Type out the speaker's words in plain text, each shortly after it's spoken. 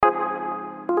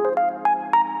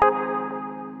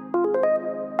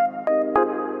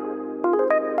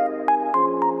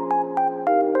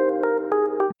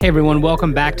Hey everyone,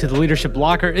 welcome back to the Leadership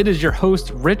Locker. It is your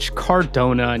host, Rich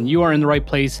Cardona, and you are in the right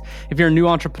place. If you're a new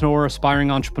entrepreneur,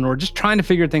 aspiring entrepreneur, just trying to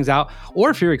figure things out,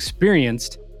 or if you're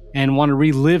experienced and want to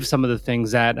relive some of the things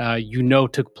that you know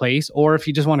took place, or if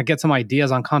you just want to get some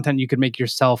ideas on content you could make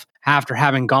yourself after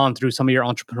having gone through some of your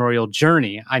entrepreneurial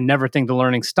journey. I never think the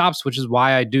learning stops, which is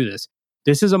why I do this.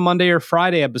 This is a Monday or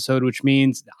Friday episode, which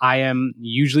means I am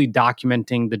usually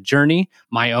documenting the journey,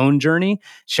 my own journey,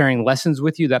 sharing lessons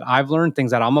with you that I've learned, things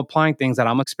that I'm applying, things that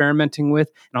I'm experimenting with.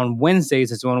 And on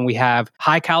Wednesdays is when we have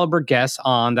high caliber guests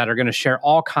on that are going to share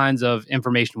all kinds of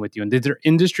information with you. And these are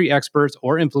industry experts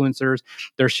or influencers.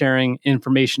 They're sharing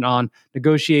information on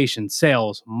negotiation,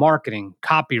 sales, marketing,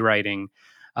 copywriting,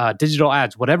 digital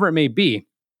ads, whatever it may be.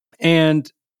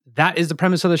 And that is the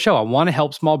premise of the show. I want to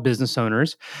help small business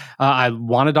owners. I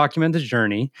want to document the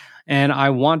journey, and I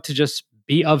want to just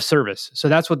be of service. So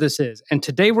that's what this is. And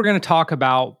today we're going to talk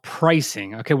about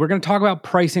pricing. Okay, we're going to talk about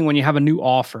pricing when you have a new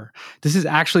offer. This is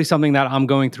actually something that I'm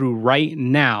going through right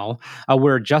now.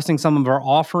 We're adjusting some of our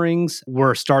offerings.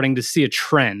 We're starting to see a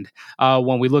trend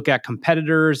when we look at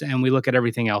competitors and we look at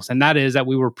everything else. And that is that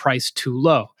we were priced too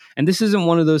low. And this isn't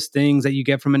one of those things that you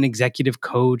get from an executive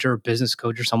coach or a business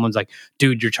coach or someone's like,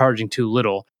 dude, you're charging too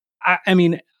little. I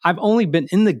mean, I've only been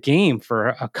in the game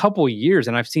for a couple of years,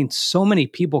 and I've seen so many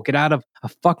people get out of a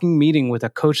fucking meeting with a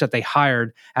coach that they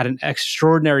hired at an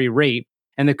extraordinary rate,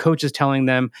 and the coach is telling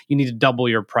them you need to double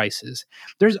your prices.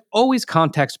 There's always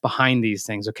context behind these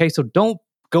things, okay? So don't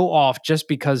go off just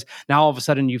because now all of a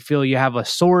sudden you feel you have a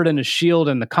sword and a shield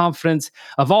and the confidence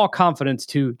of all confidence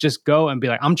to just go and be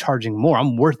like, I'm charging more,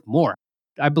 I'm worth more.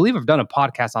 I believe I've done a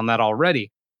podcast on that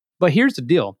already. But here's the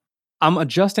deal. I'm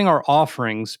adjusting our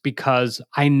offerings because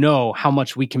I know how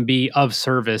much we can be of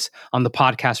service on the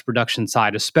podcast production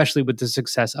side, especially with the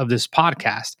success of this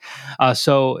podcast.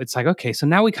 So it's like, okay, so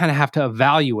now we kind of have to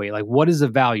evaluate, like, what is the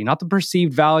value? Not the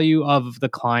perceived value of the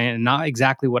client and not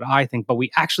exactly what I think, but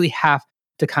we actually have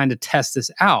to kind of test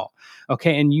this out.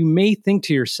 Okay. And you may think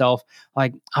to yourself,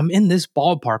 like, I'm in this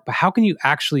ballpark, but how can you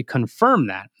actually confirm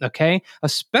that? Okay.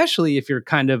 Especially if you're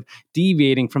kind of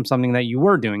deviating from something that you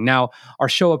were doing. Now, our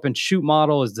show up and shoot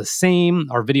model is the same.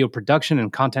 Our video production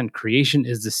and content creation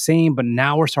is the same. But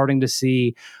now we're starting to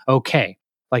see, okay,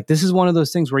 like this is one of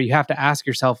those things where you have to ask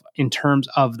yourself in terms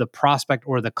of the prospect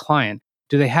or the client,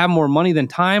 do they have more money than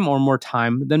time or more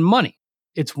time than money?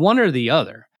 It's one or the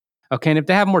other. Okay. And if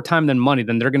they have more time than money,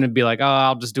 then they're going to be like, oh,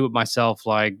 I'll just do it myself.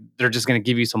 Like they're just going to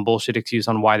give you some bullshit excuse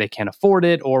on why they can't afford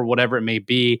it or whatever it may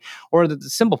be. Or the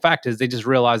simple fact is they just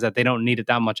realize that they don't need it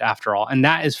that much after all. And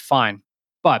that is fine.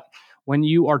 But when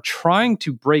you are trying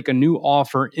to break a new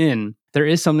offer in, there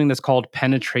is something that's called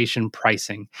penetration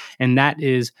pricing. And that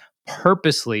is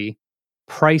purposely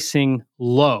pricing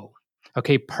low.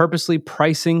 Okay, purposely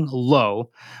pricing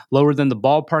low, lower than the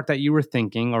ballpark that you were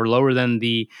thinking or lower than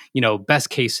the, best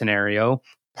case scenario,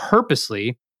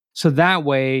 purposely. So that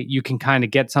way you can kind of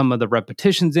get some of the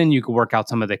repetitions in, you can work out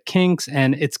some of the kinks,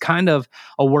 and it's kind of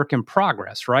a work in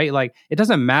progress, right? Like it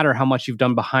doesn't matter how much you've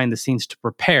done behind the scenes to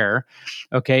prepare,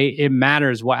 okay? It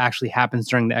matters what actually happens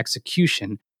during the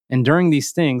execution. And during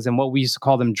these things, and what we used to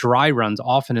call them dry runs,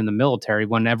 often in the military,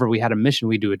 whenever we had a mission,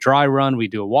 we do a dry run, we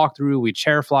do a walkthrough, we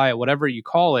chair fly it, whatever you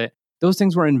call it. Those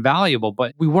things were invaluable,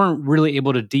 but we weren't really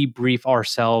able to debrief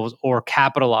ourselves or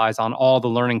capitalize on all the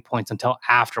learning points until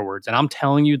afterwards. And I'm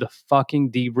telling you, the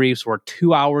fucking debriefs were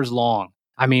 2 hours long.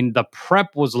 I mean, the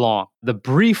prep was long, the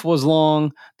brief was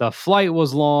long, the flight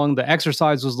was long, the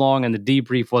exercise was long, and the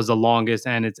debrief was the longest.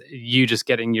 And it's you just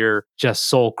getting your just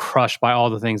soul crushed by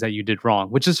all the things that you did wrong,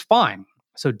 which is fine.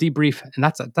 So debrief, and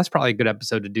that's probably a good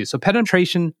episode to do. So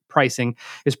penetration pricing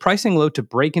is pricing low to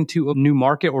break into a new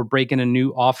market or break in a new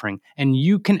offering. And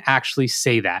you can actually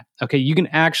say that. Okay. You can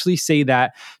actually say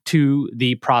that to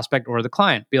the prospect or the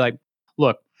client. Be like,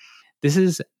 look, this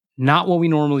is not what we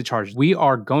normally charge. We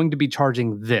are going to be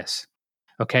charging this,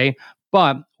 okay?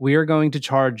 But we are going to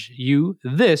charge you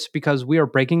this because we are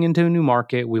breaking into a new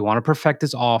market. We want to perfect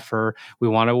this offer. We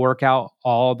want to work out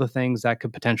all the things that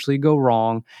could potentially go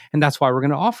wrong. And that's why we're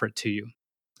going to offer it to you.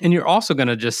 And you're also going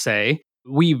to just say,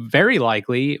 we very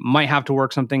likely might have to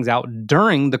work some things out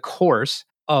during the course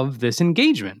of this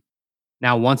engagement.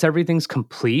 Now, once everything's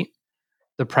complete,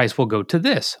 the price will go to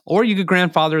this. Or you could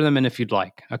grandfather them in if you'd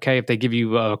like, okay? If they give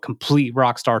you a complete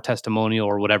rock star testimonial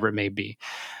or whatever it may be.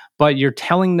 But you're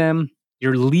telling them,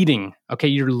 you're leading, okay?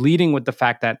 You're leading with the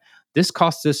fact that this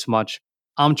costs this much,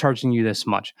 I'm charging you this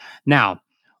much. Now,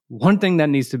 one thing that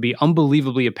needs to be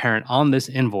unbelievably apparent on this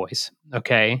invoice,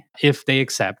 okay, if they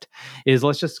accept, is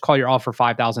let's just call your offer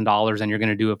 $5,000 and you're going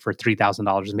to do it for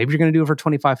 $3,000. Maybe you're going to do it for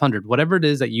 $2,500. Whatever it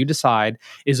is that you decide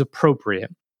is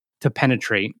appropriate. to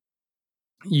penetrate,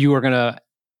 you are going to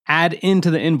add into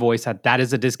the invoice that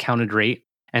is a discounted rate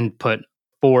and put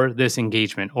for this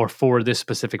engagement or for this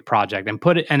specific project and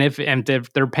put it. And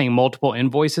if they're paying multiple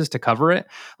invoices to cover it,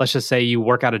 let's just say you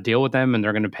work out a deal with them and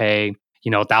they're going to pay,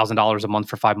 $1,000 a month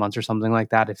for 5 months or something like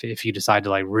that. If you decide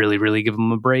to like really, really give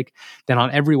them a break, then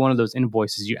on every one of those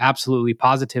invoices, you absolutely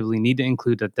positively need to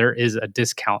include that there is a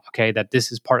discount. Okay. That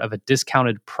this is part of a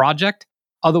discounted project.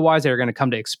 Otherwise, they're going to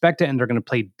come to expect it and they're going to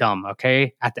play dumb.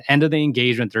 Okay. At the end of the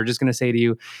engagement, they're just going to say to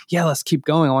you, yeah, let's keep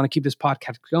going. I want to keep this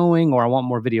podcast going, or I want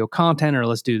more video content, or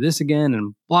let's do this again,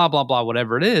 and blah, blah, blah,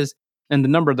 whatever it is. And the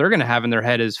number they're going to have in their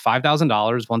head is $5,000,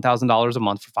 $1,000 a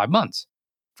month for 5 months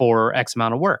for X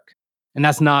amount of work. And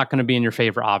that's not going to be in your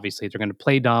favor, obviously. They're going to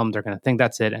play dumb. They're going to think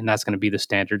that's it. And that's going to be the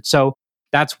standard. So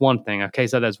that's one thing. Okay.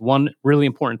 So that's one really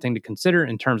important thing to consider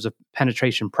in terms of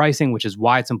penetration pricing, which is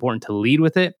why it's important to lead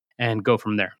with it and go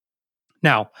from there.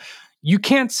 Now, you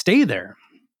can't stay there.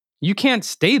 You can't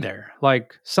stay there.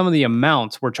 Like some of the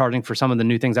amounts we're charging for some of the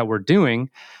new things that we're doing,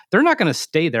 they're not going to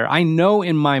stay there. I know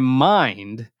in my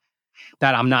mind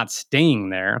that I'm not staying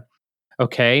there.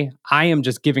 Okay. I am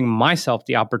just giving myself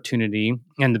the opportunity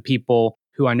and the people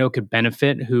who I know could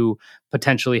benefit, who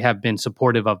potentially have been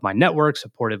supportive of my network,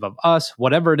 supportive of us,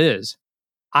 whatever it is.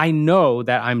 I know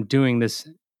that I'm doing this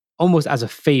almost as a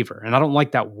favor. And I don't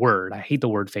like that word. I hate the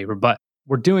word favor, but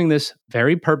we're doing this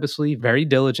very purposely, very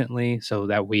diligently so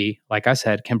that we, like I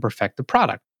said, can perfect the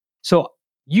product. So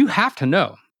you have to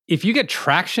know if you get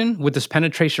traction with this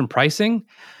penetration pricing,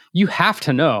 you have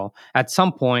to know at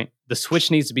some point the switch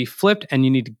needs to be flipped and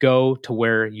you need to go to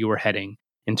where you are heading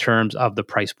in terms of the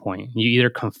price point. You either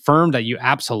confirm that you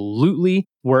absolutely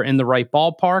were in the right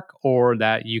ballpark or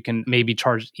that you can maybe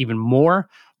charge even more,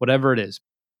 whatever it is.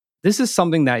 This is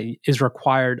something that is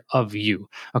required of you.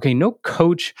 Okay, no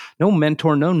coach, no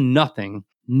mentor, no nothing.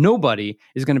 Nobody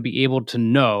is going to be able to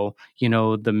know,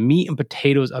 the meat and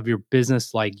potatoes of your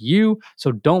business like you.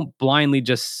 So don't blindly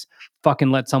just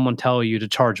fucking let someone tell you to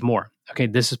charge more. Okay,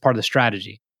 this is part of the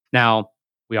strategy. Now,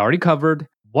 we already covered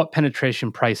what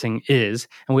penetration pricing is,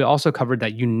 and we also covered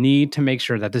that you need to make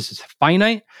sure that this is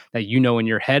finite, that you know in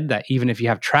your head that even if you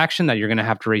have traction, that you're going to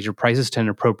have to raise your prices to an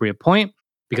appropriate point.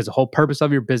 Because the whole purpose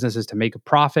of your business is to make a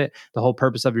profit. The whole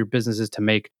purpose of your business is to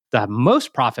make the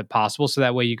most profit possible. So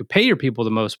that way you could pay your people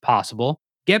the most possible,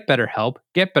 get better help,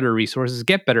 get better resources,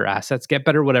 get better assets, get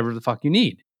better whatever the fuck you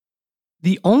need.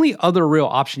 The only other real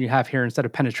option you have here instead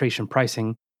of penetration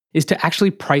pricing is to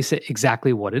actually price it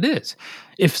exactly what it is.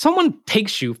 If someone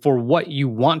takes you for what you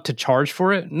want to charge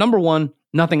for it, number one,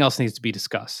 nothing else needs to be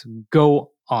discussed.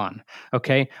 Go on,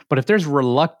 okay? But if there's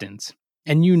reluctance,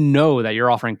 and you know that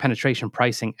you're offering penetration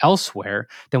pricing elsewhere,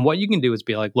 then what you can do is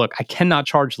be like, look, I cannot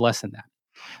charge less than that.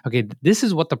 Okay, this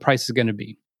is what the price is going to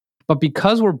be. But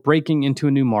because we're breaking into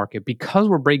a new market, because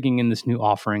we're breaking in this new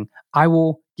offering, I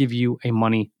will give you a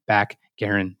money back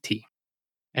guarantee.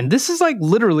 And this is like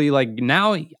literally like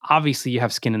now, obviously you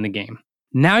have skin in the game.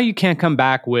 Now you can't come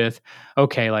back with,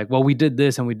 okay, like, well, we did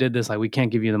this and we did this. Like, we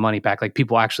can't give you the money back. Like,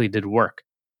 people actually did work.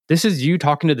 This is you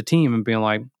talking to the team and being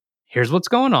like, here's what's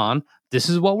going on. This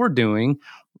is what we're doing.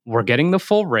 We're getting the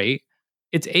full rate.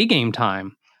 It's A game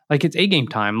time. Like, it's A game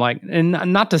time. Like, and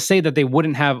not to say that they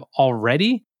wouldn't have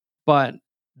already, but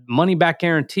money back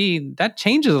guarantee, that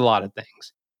changes a lot of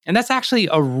things. And that's actually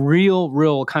a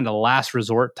real kind of last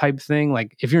resort type thing.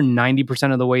 Like, if you're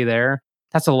 90% of the way there,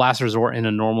 that's a last resort in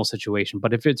a normal situation.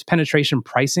 But if it's penetration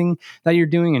pricing that you're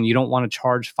doing and you don't want to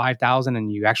charge 5,000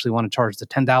 and you actually want to charge the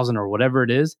 10,000 or whatever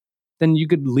it is, then you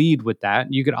could lead with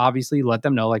that. You could obviously let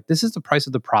them know, like, this is the price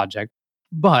of the project,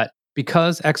 but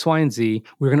because X, Y, and Z,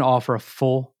 we're going to offer a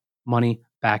full money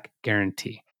back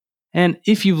guarantee. And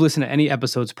if you've listened to any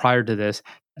episodes prior to this,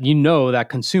 you know that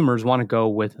consumers want to go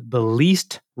with the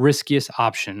least riskiest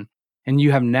option. And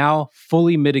you have now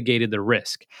fully mitigated the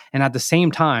risk. And at the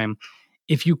same time,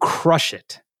 if you crush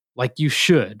it like you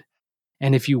should,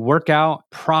 and if you work out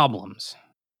problems,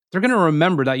 they're going to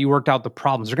remember that you worked out the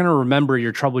problems. They're going to remember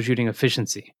your troubleshooting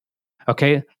efficiency.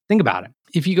 Okay? Think about it.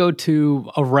 If you go to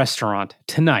a restaurant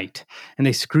tonight and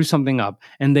they screw something up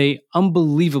and they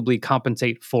unbelievably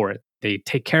compensate for it, they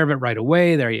take care of it right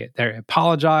away. They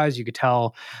apologize. You could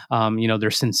tell,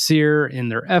 they're sincere in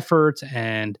their efforts,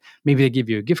 and maybe they give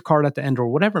you a gift card at the end or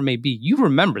whatever it may be. You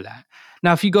remember that.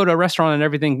 Now, if you go to a restaurant and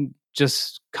everything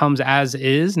just comes as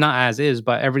is, not as is,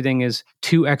 but everything is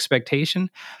to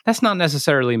expectation, that's not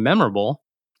necessarily memorable.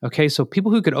 Okay, so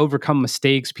people who could overcome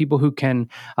mistakes, people who can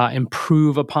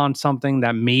improve upon something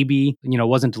that maybe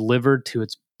wasn't delivered to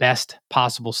its best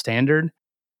possible standard,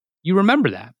 you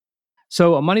remember that.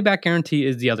 So a money back guarantee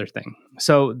is the other thing.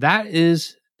 So that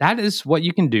is That is what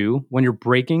you can do when you're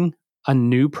breaking a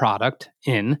new product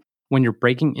in, when you're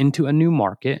breaking into a new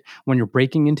market, when you're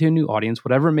breaking into a new audience,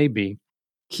 whatever it may be.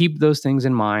 Keep those things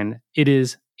in mind. It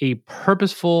is a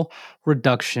purposeful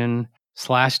reduction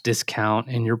 / discount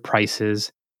in your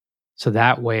prices. So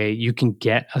that way you can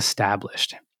get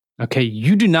established. Okay.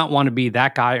 You do not want to be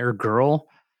that guy or girl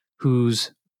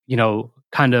who's,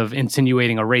 kind of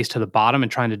insinuating a race to the bottom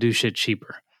and trying to do shit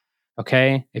cheaper.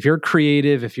 Okay. If you're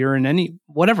creative, if you're in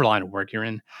whatever line of work you're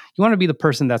in, you want to be the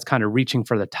person that's kind of reaching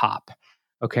for the top.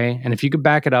 Okay. And if you could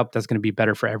back it up, that's going to be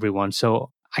better for everyone.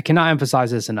 So I cannot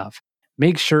emphasize this enough.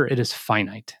 Make sure it is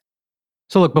finite.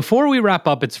 So look, before we wrap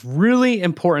up, it's really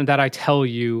important that I tell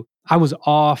you I was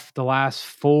off the last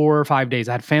 4 or 5 days.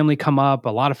 I had family come up, a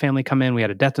lot of family come in. We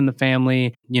had a death in the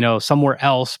family, somewhere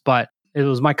else, but it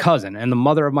was my cousin, and the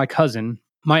mother of my cousin,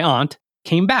 my aunt,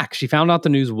 came back. She found out the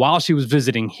news while she was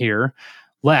visiting here,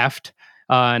 left,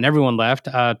 and everyone left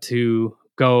to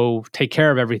go take care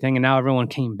of everything. And now everyone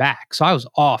came back. So I was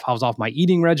off. I was off my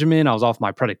eating regimen. I was off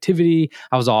my productivity.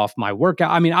 I was off my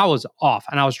workout. I mean, I was off,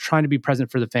 and I was trying to be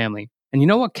present for the family. And you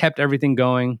know what kept everything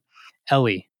going?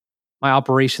 Ellie, my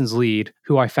operations lead,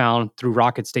 who I found through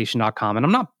rocketstation.com. And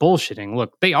I'm not bullshitting.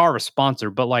 Look, they are a sponsor,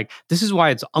 but this is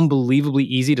why it's unbelievably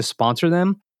easy to sponsor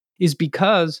them, is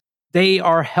because they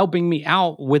are helping me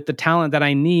out with the talent that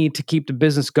I need to keep the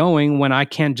business going when I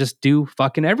can't just do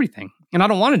fucking everything. And I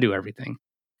don't want to do everything.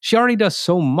 She already does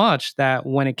so much that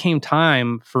when it came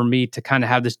time for me to kind of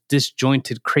have this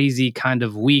disjointed, crazy kind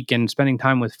of week and spending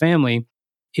time with family,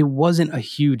 it wasn't a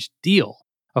huge deal.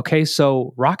 Okay,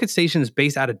 so Rocket Station is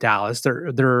based out of Dallas.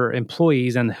 Their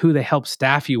employees and who they help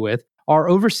staff you with are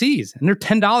overseas, and they're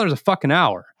 $10 a fucking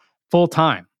hour, full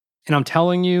time. And I'm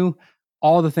telling you,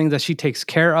 all the things that she takes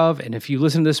care of. And if you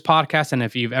listen to this podcast, and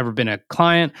if you've ever been a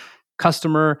client,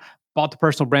 customer, bought the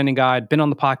personal branding guide, been on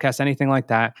the podcast, anything like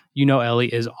that,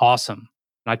 Ellie is awesome.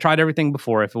 And I tried everything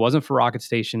before. If it wasn't for Rocket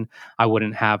Station, I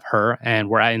wouldn't have her. And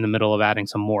we're in the middle of adding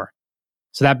some more.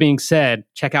 So that being said,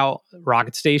 check out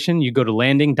Rocket Station. You go to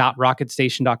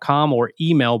landing.rocketstation.com or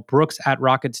email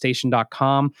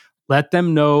brooks@rocketstation.com. Let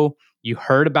them know you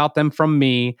heard about them from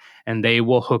me, and they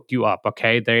will hook you up,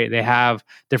 okay? They have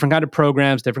different kind of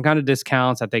programs, different kind of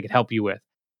discounts that they could help you with.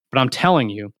 But I'm telling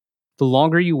you, the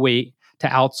longer you wait to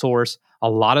outsource a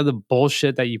lot of the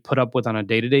bullshit that you put up with on a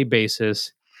day-to-day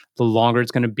basis, the longer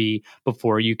it's going to be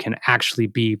before you can actually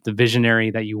be the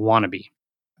visionary that you want to be.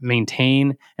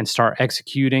 Maintain and start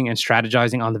executing and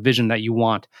strategizing on the vision that you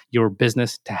want your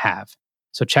business to have.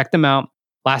 So check them out.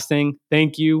 Last thing,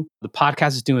 thank you. The podcast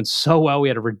is doing so well. We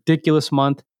had a ridiculous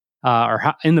month,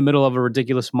 or in the middle of a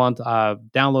ridiculous month.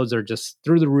 Downloads are just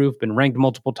through the roof, been ranked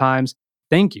multiple times.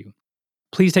 Thank you.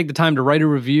 Please take the time to write a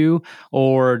review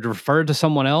or to refer to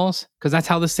someone else, because that's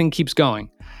how this thing keeps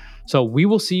going. So we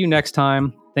will see you next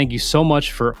time. Thank you so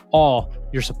much for all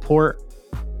your support.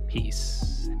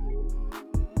 Peace.